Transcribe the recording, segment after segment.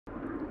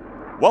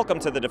Welcome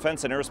to the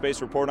Defense and Aerospace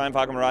Report. I'm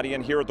Vago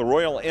Muradian here at the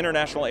Royal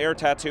International Air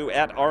Tattoo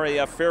at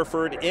RAF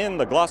Fairford in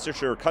the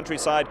Gloucestershire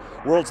countryside.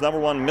 World's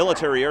 #1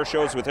 military air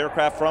shows with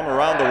aircraft from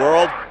around the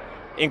world,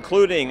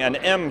 including an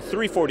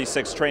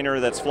M346 trainer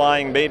that's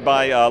flying, made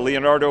by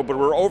Leonardo. But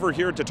we're over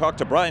here to talk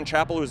to Brian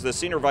Chappel, who's the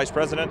Senior Vice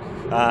President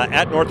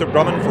at Northrop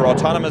Grumman for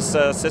Autonomous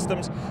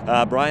Systems.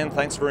 Brian,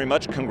 thanks very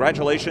much.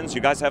 Congratulations.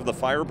 You guys have the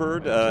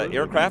Firebird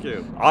aircraft,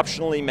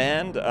 optionally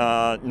manned.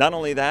 Not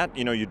only that,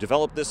 you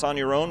developed this on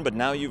your own, but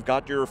now you've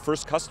got your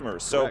first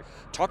customers. So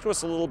talk to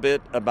us a little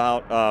bit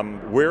about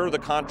where the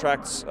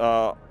contracts,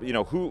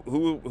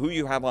 who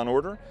you have on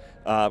order.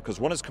 Because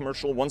one is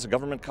commercial, one's a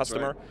government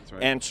customer, That's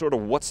right. And sort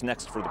of what's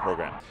next for the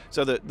program.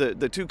 So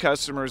the two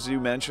customers you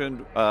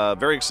mentioned,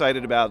 very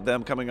excited about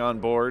them coming on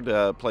board,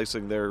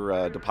 placing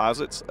their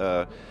deposits.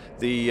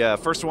 The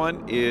first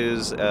one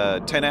is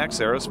 10X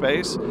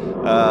Aerospace,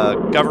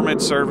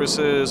 government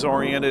services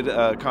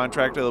oriented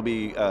contractor. They'll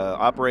be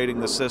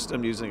operating the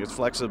system using its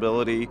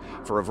flexibility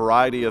for a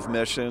variety of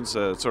missions,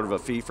 sort of a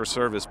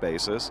fee-for-service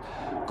basis.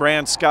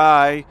 Grand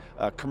Sky,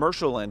 a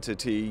commercial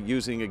entity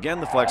using, again,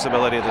 the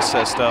flexibility of the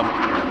system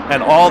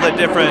and all the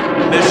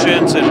different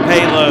missions and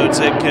payloads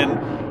it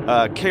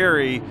can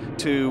carry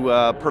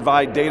to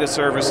provide data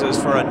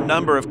services for a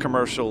number of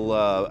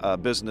commercial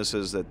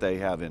businesses that they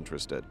have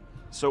interested.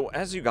 So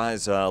as you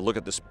guys look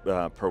at this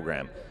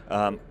program,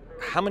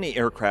 how many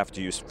aircraft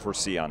do you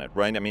foresee on it,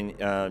 right? I mean,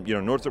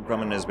 Northrop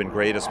Grumman has been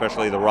great,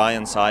 especially the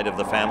Ryan side of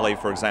the family,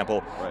 for example,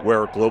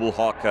 where Global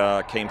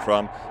Hawk came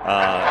from.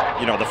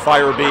 The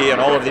Firebird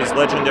and all of these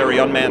legendary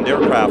unmanned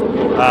aircraft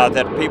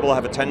that people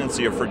have a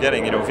tendency of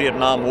forgetting.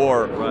 Vietnam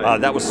War,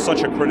 that was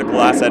such a critical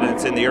asset, and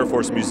it's in the Air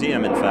Force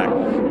Museum, in fact.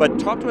 But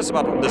talk to us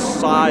about the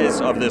size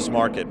of this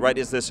market, right?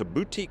 Is this a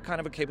boutique kind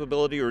of a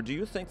capability, or do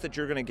you think that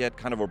you're going to get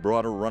kind of a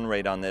broader run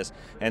rate on this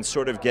and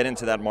sort of get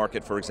into that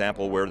market, for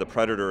example, where the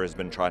Predator has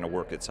been trying to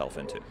work itself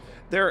into?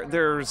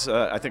 There's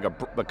I think,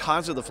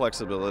 because of the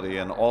flexibility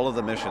and all of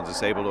the missions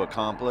it's able to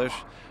accomplish,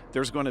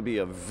 there's going to be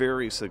a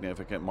very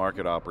significant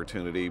market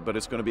opportunity, but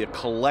it's going to be a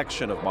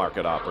collection of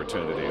market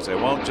opportunities. It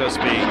won't just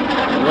be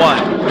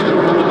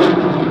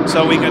one.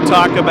 So we can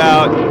talk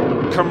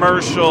about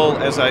commercial,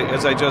 as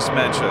I just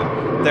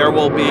mentioned. There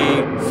will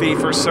be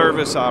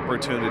fee-for-service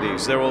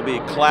opportunities. There will be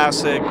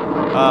classic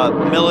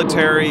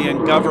military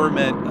and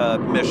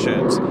government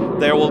missions.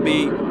 There will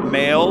be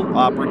mail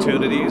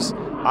opportunities,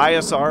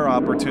 ISR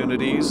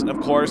opportunities, and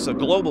of course a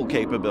global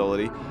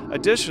capability.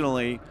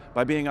 Additionally,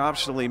 by being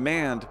optionally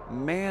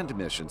manned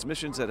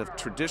missions that have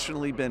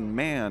traditionally been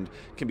manned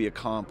can be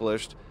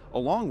accomplished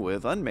along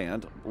with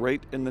unmanned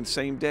right in the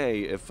same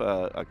day if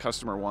a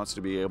customer wants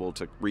to be able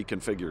to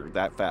reconfigure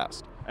that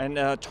fast. And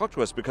talk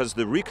to us, because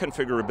the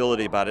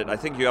reconfigurability about it, I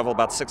think you have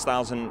about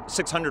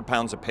 600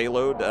 pounds of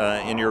payload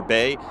in your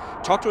bay.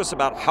 Talk to us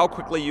about how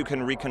quickly you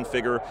can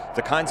reconfigure,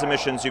 the kinds of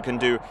missions you can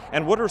do,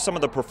 and what are some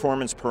of the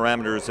performance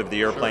parameters of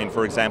the airplane,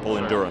 for example,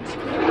 endurance?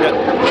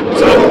 Yeah.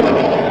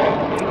 So,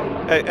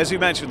 as you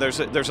mentioned,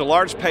 there's a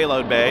large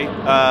payload bay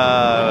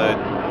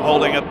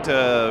holding up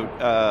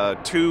to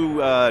two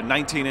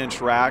 19-inch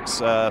racks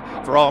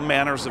for all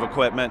manners of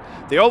equipment.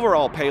 The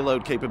overall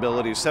payload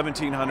capability is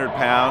 1,700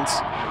 pounds.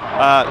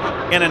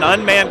 In an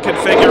unmanned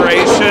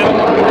configuration,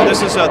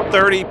 this is a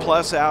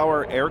 30-plus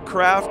hour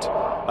aircraft.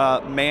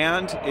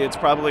 Manned, it's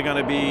probably going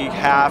to be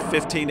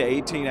 15 to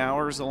 18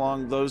 hours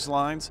along those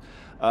lines.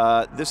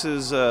 This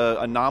is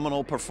a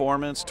nominal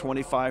performance,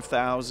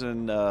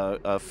 25,000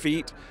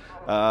 feet.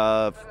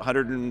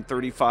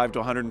 135 to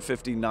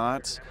 150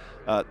 knots.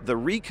 The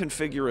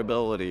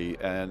reconfigurability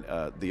and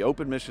the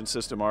open mission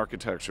system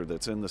architecture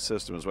that's in the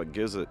system is what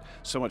gives it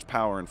so much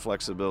power and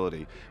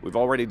flexibility. We've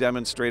already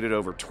demonstrated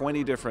over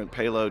 20 different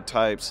payload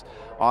types,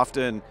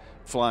 often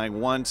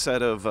flying one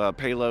set of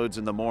payloads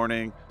in the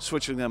morning,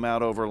 switching them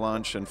out over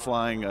lunch, and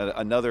flying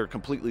another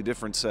completely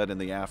different set in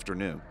the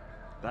afternoon.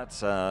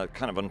 That's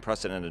kind of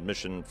unprecedented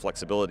mission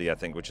flexibility, I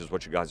think, which is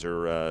what you guys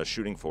are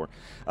shooting for.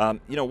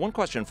 One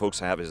question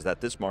folks have is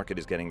that this market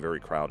is getting very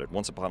crowded.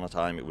 Once upon a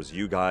time, it was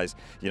you guys,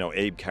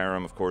 Abe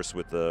Karam, of course,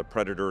 with the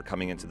Predator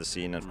coming into the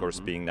scene, and of course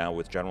being now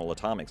with General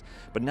Atomics.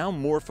 But now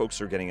more folks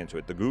are getting into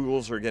it. The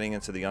Googles are getting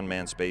into the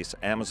unmanned space.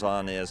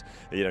 Amazon is.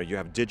 You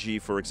have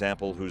Digi, for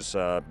example, who's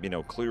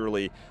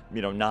clearly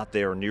not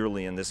there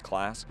nearly in this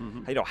class.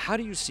 How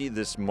do you see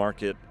this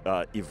market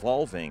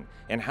evolving,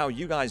 and how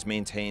you guys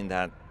maintain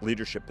that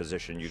leadership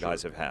position you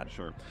guys have had?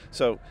 Sure.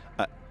 So,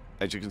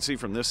 as you can see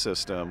from this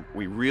system,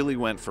 we really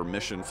went for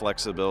mission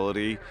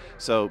flexibility.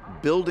 So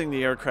building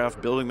the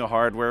aircraft, building the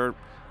hardware,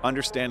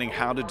 understanding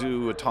how to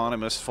do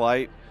autonomous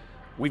flight,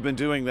 we've been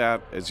doing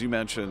that, as you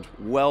mentioned,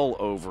 well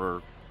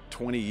over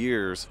 20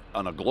 years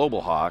on a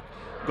Global Hawk,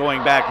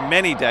 going back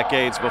many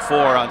decades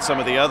before on some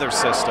of the other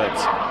systems.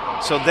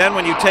 So then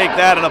when you take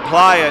that and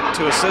apply it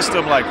to a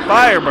system like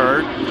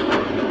Firebird,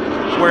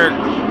 where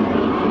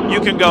you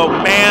can go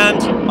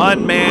manned,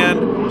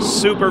 unmanned,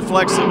 super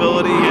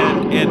flexibility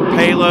in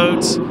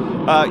payloads.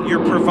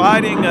 You're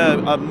providing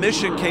a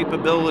mission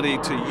capability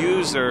to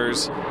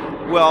users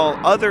while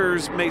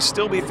others may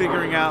still be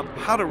figuring out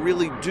how to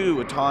really do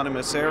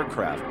autonomous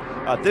aircraft.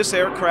 This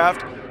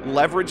aircraft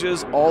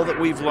leverages all that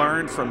we've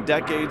learned from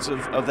decades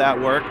of that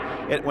work.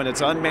 When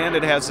it's unmanned,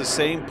 it has the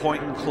same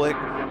point-and-click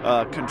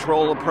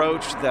control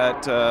approach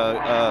that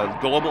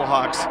Global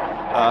Hawks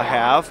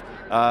have.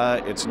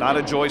 It's not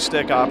a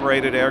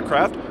joystick-operated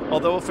aircraft,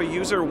 although if a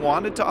user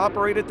wanted to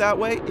operate it that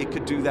way, it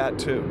could do that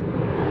too.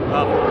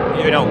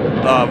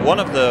 One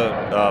of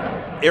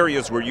the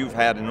areas where you've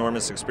had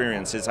enormous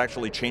experience is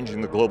actually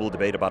changing the global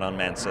debate about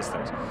unmanned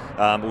systems.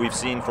 We've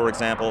seen, for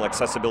example,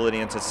 accessibility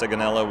into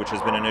Sigonella, which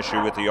has been an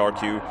issue with the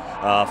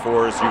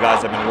RQ-4s. You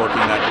guys have been working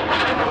that.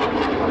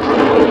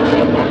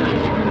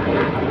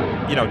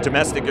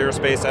 Domestic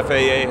airspace,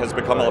 FAA has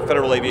become, a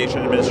Federal Aviation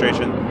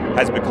Administration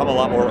has become a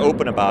lot more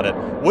open about it.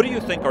 What do you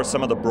think are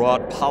some of the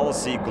broad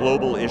policy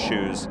global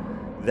issues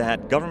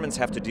that governments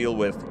have to deal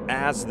with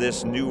as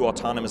this new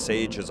autonomous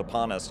age is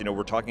upon us?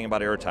 We're talking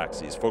about air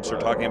taxis. Folks are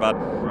talking about,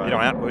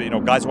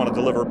 guys want to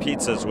deliver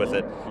pizzas with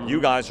it.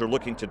 You guys are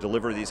looking to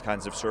deliver these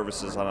kinds of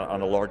services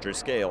on a larger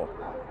scale.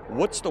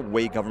 What's the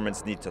way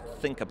governments need to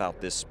think about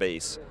this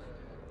space?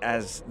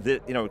 Because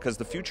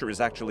the future is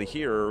actually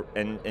here,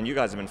 and you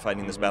guys have been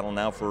fighting this battle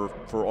now for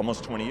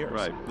almost 20 years.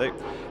 Right.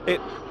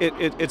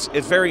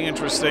 It's very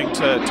interesting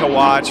to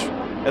watch,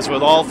 as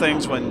with all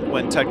things,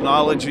 when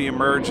technology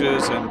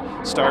emerges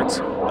and starts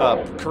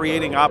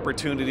creating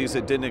opportunities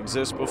that didn't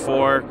exist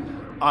before.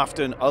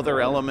 Often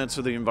other elements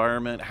of the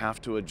environment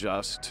have to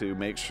adjust to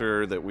make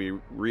sure that we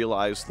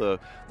realize the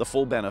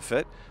full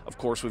benefit. Of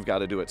course, we've got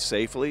to do it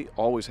safely,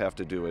 always have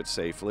to do it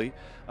safely.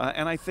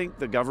 And I think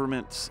the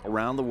governments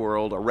around the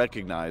world are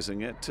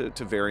recognizing it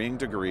to varying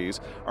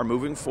degrees, are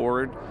moving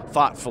forward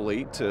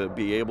thoughtfully to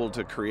be able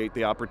to create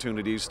the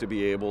opportunities to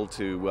be able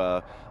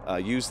to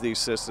use these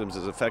systems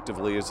as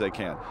effectively as they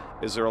can.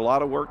 Is there a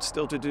lot of work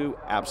still to do?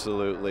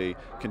 Absolutely.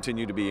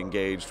 Continue to be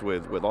engaged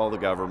with all the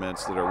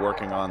governments that are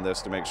working on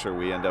this to make sure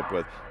we end up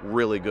with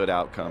really good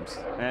outcomes.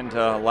 And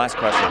last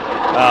question.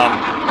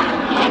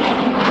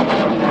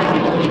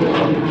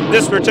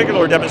 This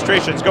particular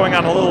demonstration is going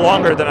on a little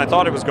longer than I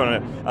thought it was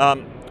going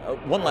to.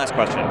 One last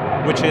question,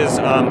 which is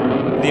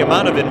the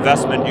amount of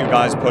investment you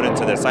guys put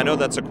into this. I know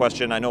that's a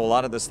question. I know a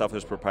lot of this stuff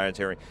is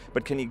proprietary,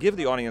 but can you give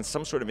the audience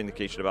some sort of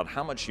indication about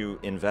how much you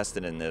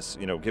invested in this,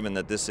 given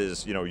that this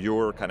is,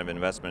 your kind of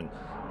investment,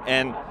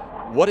 and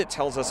what it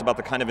tells us about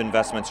the kind of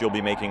investments you'll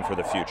be making for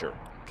the future?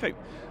 Okay.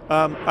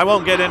 I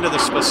won't get into the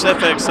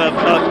specifics of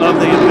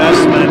the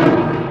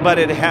investment, but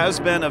it has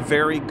been a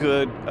very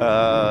good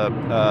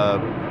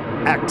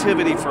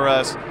activity for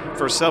us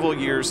for several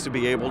years to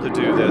be able to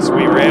do this.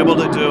 We were able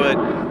to do it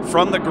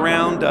from the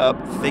ground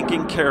up,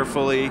 thinking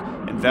carefully,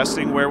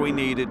 investing where we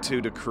needed to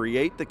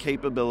create the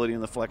capability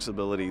and the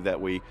flexibility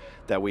that we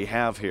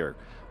have here.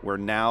 We're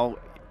now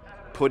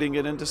putting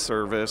it into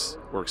service.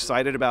 We're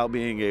excited about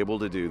being able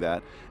to do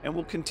that, and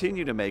we'll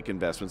continue to make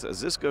investments.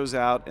 As this goes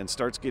out and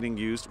starts getting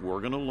used, we're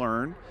going to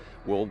learn.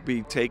 We'll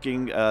be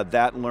taking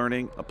that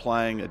learning,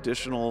 applying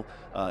additional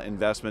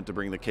investment to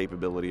bring the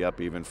capability up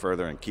even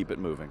further and keep it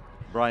moving.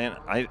 Brian,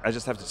 I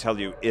just have to tell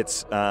you,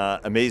 it's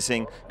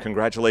amazing.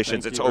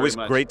 Congratulations. It's always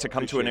great to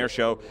come to an air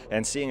show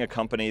and seeing a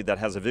company that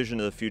has a vision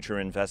of the future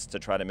invest to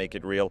try to make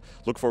it real.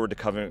 Look forward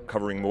to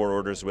covering more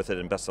orders with it,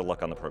 and best of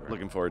luck on the program.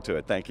 Looking forward to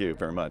it. Thank you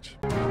very much.